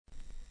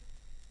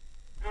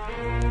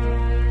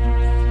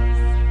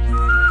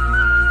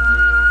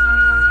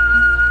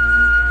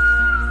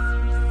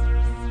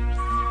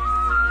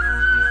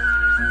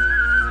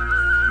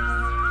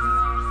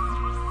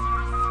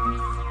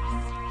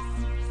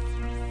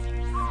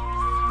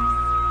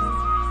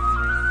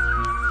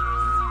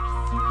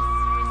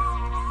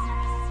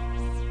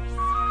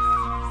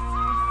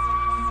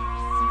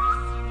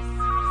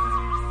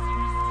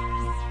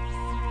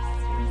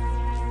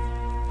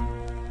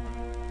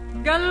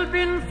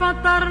قلبي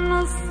انفطر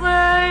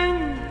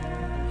نصين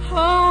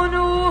هون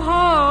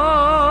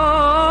وهون،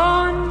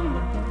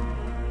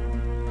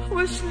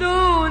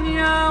 وشلون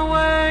يا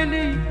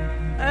ويلي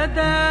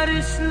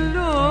أداري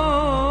شلون.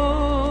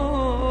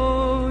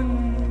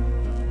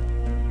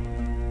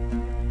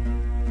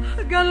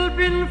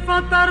 قلبي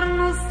انفطر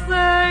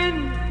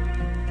نصين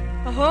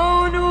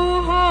هون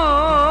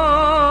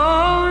وهون،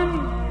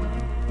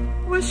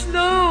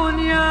 وشلون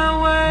يا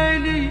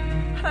ويلي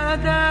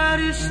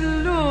أداري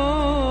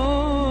شلون.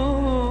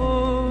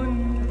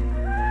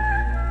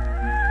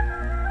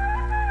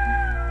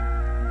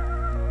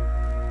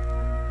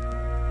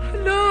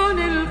 لون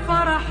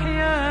الفرح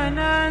يا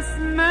ناس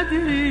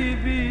مدري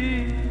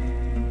بيه،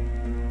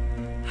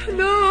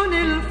 لون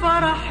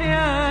الفرح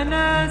يا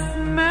ناس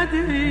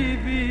مدري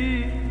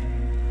بيه،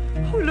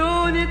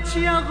 ولونك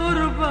يا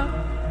غربة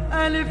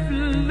ألف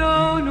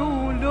لون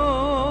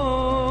ولون.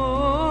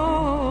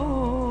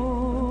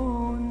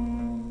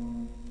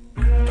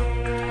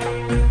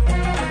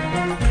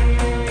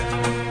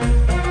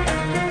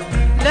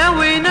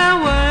 لوين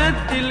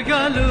ودي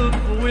القلب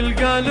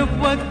والقلب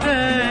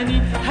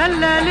وداني،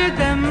 هلا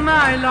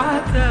لدمع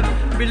العتب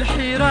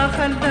بالحيرة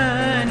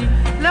خلاني.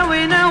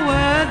 لوين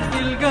ودي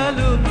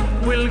القلب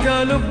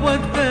والقلب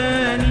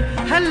وداني،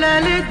 هلا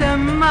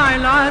لدمع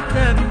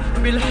العتب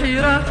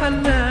بالحيرة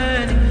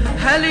خلاني.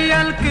 هل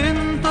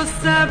يلكنت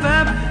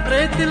السبب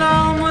ريت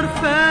العمر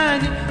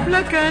فاني،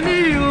 لكن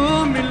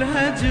يوم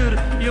الهجر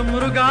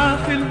يمرق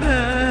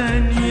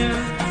عخلاني.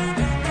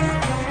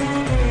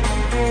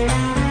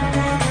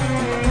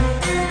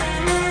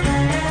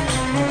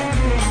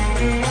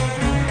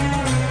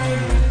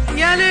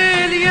 يا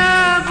ليل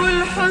يا ابو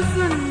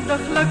الحزن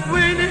دخلك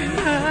وين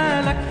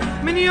هلالك،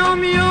 من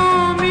يوم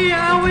يومي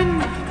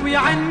أون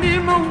ويعني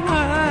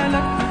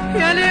موالك.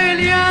 يا ليل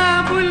يا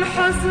ابو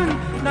الحزن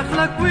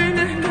دخلك وين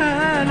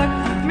هلالك،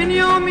 من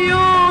يوم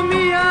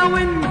يومي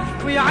أون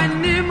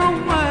ويعني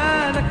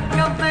موالك.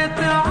 قضيت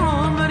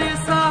عمري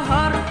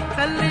سهر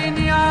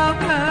خليني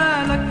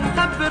عبالك،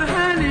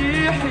 خبرها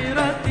لي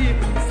حيرتي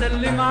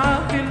سلم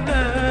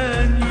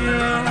عخلاني.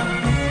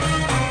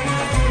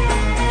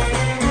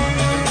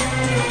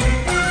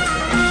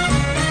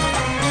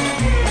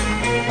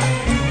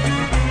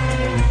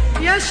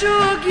 يا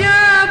شوق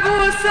يا ابو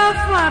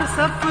سفر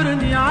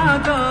سفرني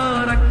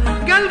عدارك،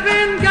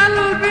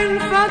 قلبي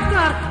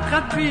انفطر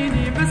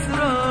خبيني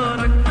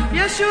بسرارك.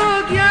 يا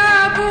شوق يا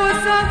ابو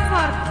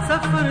سفر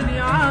سفرني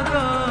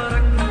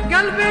عدارك،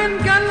 قلبي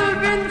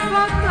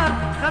انفطر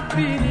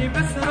خبيني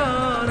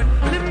بسرارك.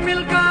 لمي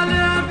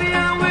القلب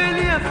يا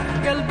وليف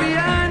قلبي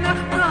انا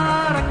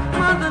اختارك،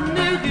 ما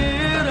ظني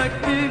غيرك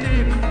تلي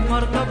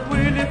مرضى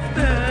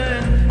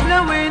ولفتان.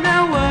 لوين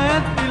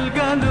ودي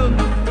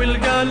القلب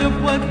والقلب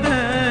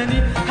وداني،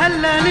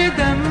 هلا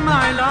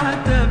لدمع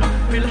العتب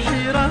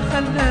بالحيرة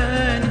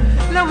خلاني.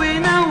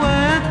 لوين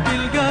ودي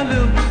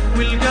القلب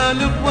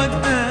والقلب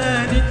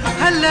وداني،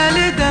 هلا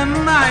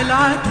لدمع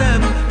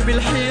العتب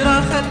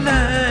بالحيرة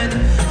خلاني.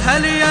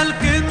 هل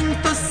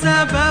يلكنت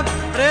السبب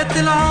ريت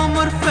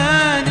العمر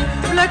فاني،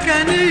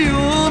 لكن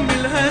يوم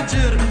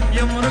الهجر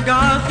يمرق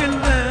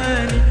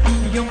عخلاني،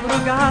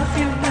 يمرق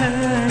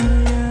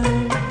عخلاني.